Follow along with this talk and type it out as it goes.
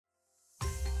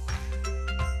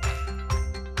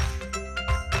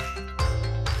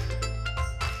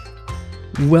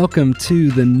Welcome to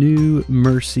the New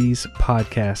Mercies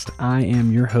podcast. I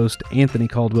am your host, Anthony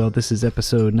Caldwell. This is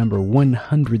episode number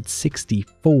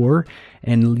 164.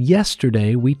 And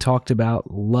yesterday we talked about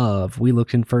love. We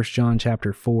looked in 1 John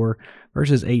chapter 4,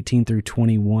 verses 18 through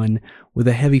 21, with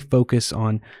a heavy focus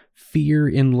on fear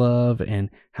in love and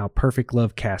how perfect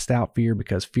love casts out fear,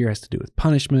 because fear has to do with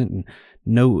punishment, and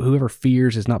whoever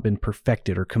fears has not been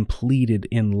perfected or completed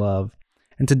in love.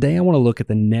 And today I want to look at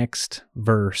the next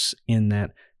verse in that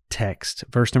text,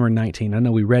 verse number 19. I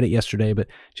know we read it yesterday, but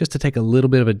just to take a little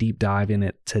bit of a deep dive in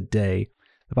it today,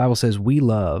 the Bible says we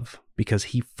love because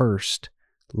He first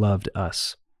loved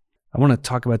us. I want to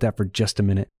talk about that for just a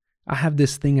minute. I have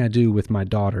this thing I do with my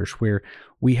daughters where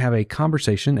we have a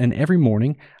conversation, and every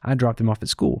morning I drop them off at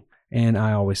school. And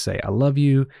I always say, I love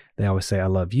you. They always say, I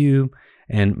love you.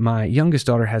 And my youngest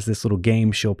daughter has this little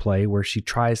game she'll play where she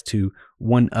tries to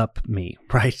one-up me,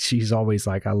 right? She's always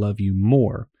like, I love you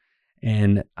more.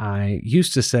 And I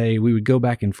used to say we would go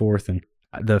back and forth. And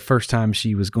the first time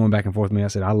she was going back and forth with me, I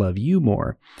said, I love you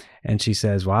more. And she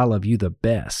says, well, I love you the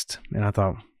best. And I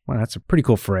thought, well, that's a pretty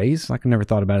cool phrase. Like, I never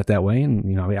thought about it that way.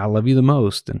 And, I love you the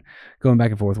most, and going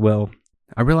back and forth. Well,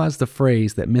 I realized the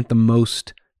phrase that meant the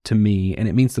most to me, and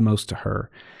it means the most to her.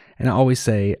 And I always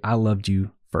say, I loved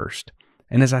you first.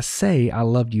 And as I say, I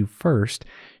loved you first,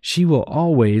 she will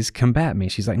always combat me.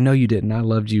 She's like, no, you didn't. I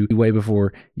loved you way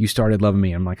before you started loving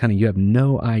me. I'm like, honey, you have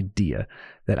no idea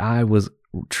that I was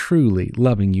truly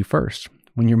loving you first.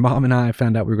 When your mom and I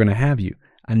found out we were going to have you,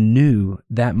 I knew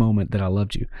that moment that I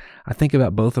loved you. I think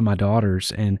about both of my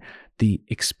daughters and the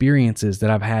experiences that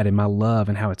I've had in my love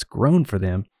and how it's grown for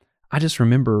them. I just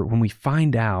remember when we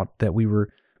find out that we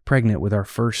were pregnant with our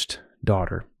first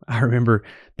daughter, I remember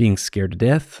being scared to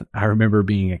death. I remember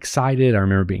being excited. I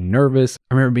remember being nervous.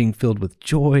 I remember being filled with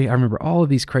joy. I remember all of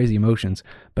these crazy emotions.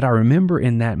 But I remember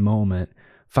in that moment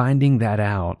finding that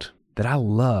out, that I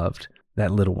loved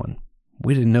that little one.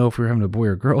 We didn't know if we were having a boy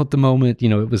or girl at the moment.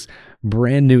 It was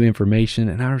brand new information.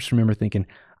 And I just remember thinking,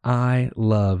 I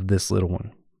love this little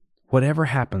one. Whatever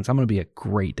happens, I'm going to be a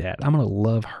great dad. I'm going to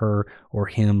love her or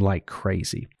him like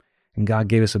crazy. And God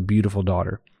gave us a beautiful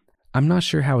daughter. I'm not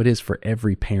sure how it is for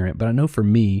every parent, but I know for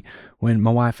me, when my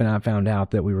wife and I found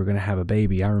out that we were going to have a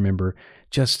baby, I remember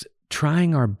just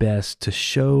trying our best to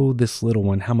show this little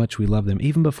one how much we love them,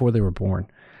 even before they were born.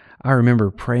 I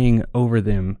remember praying over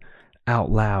them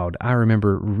out loud. I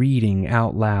remember reading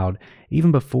out loud,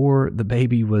 even before the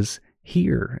baby was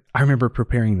here. I remember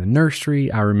preparing the nursery.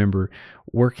 I remember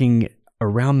working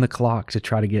around the clock to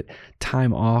try to get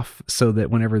time off so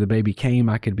that whenever the baby came,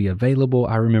 I could be available.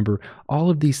 I remember all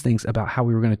of these things about how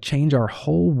we were going to change our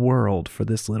whole world for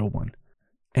this little one.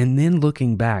 And then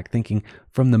looking back, thinking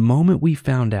from the moment we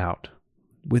found out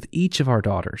with each of our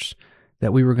daughters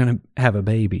that we were going to have a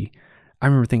baby, I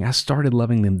remember thinking I started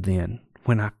loving them then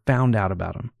when I found out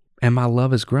about them. And my love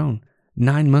has grown.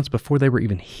 9 months before they were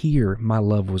even here, my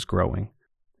love was growing.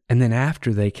 And then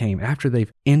after they came, after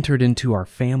they've entered into our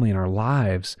family and our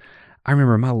lives, I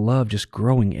remember my love just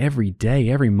growing every day.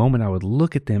 Every moment I would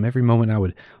look at them, every moment I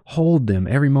would hold them,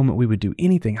 every moment we would do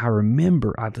anything, I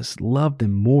remember I just loved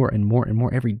them more and more and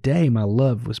more. Every day my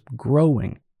love was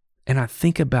growing. And I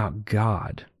think about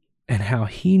God and how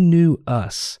He knew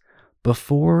us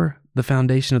before the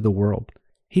foundation of the world.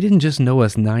 He didn't just know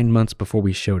us 9 months before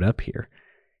we showed up here.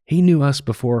 He knew us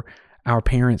before our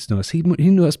parents knew us. He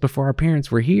knew us before our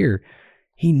parents were here.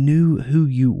 He knew who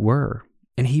you were,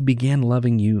 and He began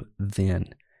loving you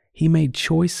then. He made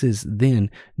choices then,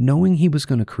 knowing He was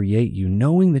going to create you,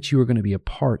 knowing that you were going to be a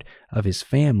part of His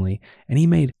family, and He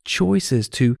made choices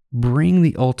to bring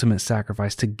the ultimate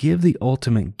sacrifice, to give the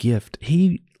ultimate gift.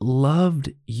 He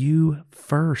loved you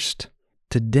first.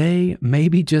 Today,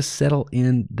 maybe just settle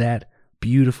in that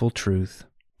beautiful truth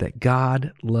that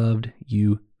God loved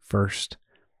you first.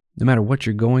 No matter what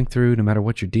you're going through, no matter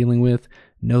what you're dealing with,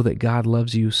 know that God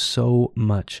loves you so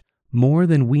much, more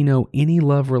than we know any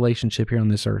love relationship here on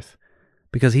this earth,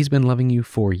 because He's been loving you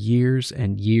for years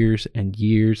and years and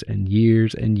years and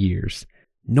years and years.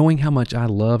 Knowing how much I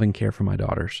love and care for my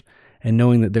daughters, and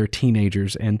knowing that they're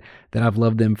teenagers and that I've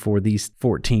loved them for these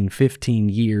 14, 15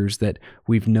 years that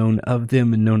we've known of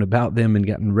them and known about them and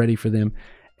gotten ready for them,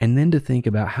 and then to think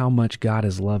about how much God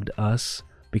has loved us,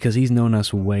 because He's known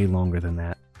us way longer than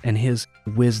that. And His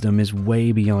wisdom is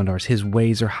way beyond ours. His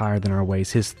ways are higher than our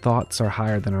ways. His thoughts are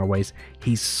higher than our ways.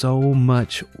 He's so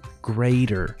much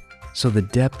greater. So the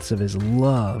depths of His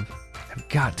love have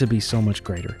got to be so much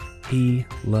greater. He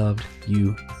loved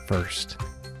you first.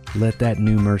 Let that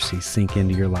new mercy sink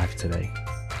into your life today.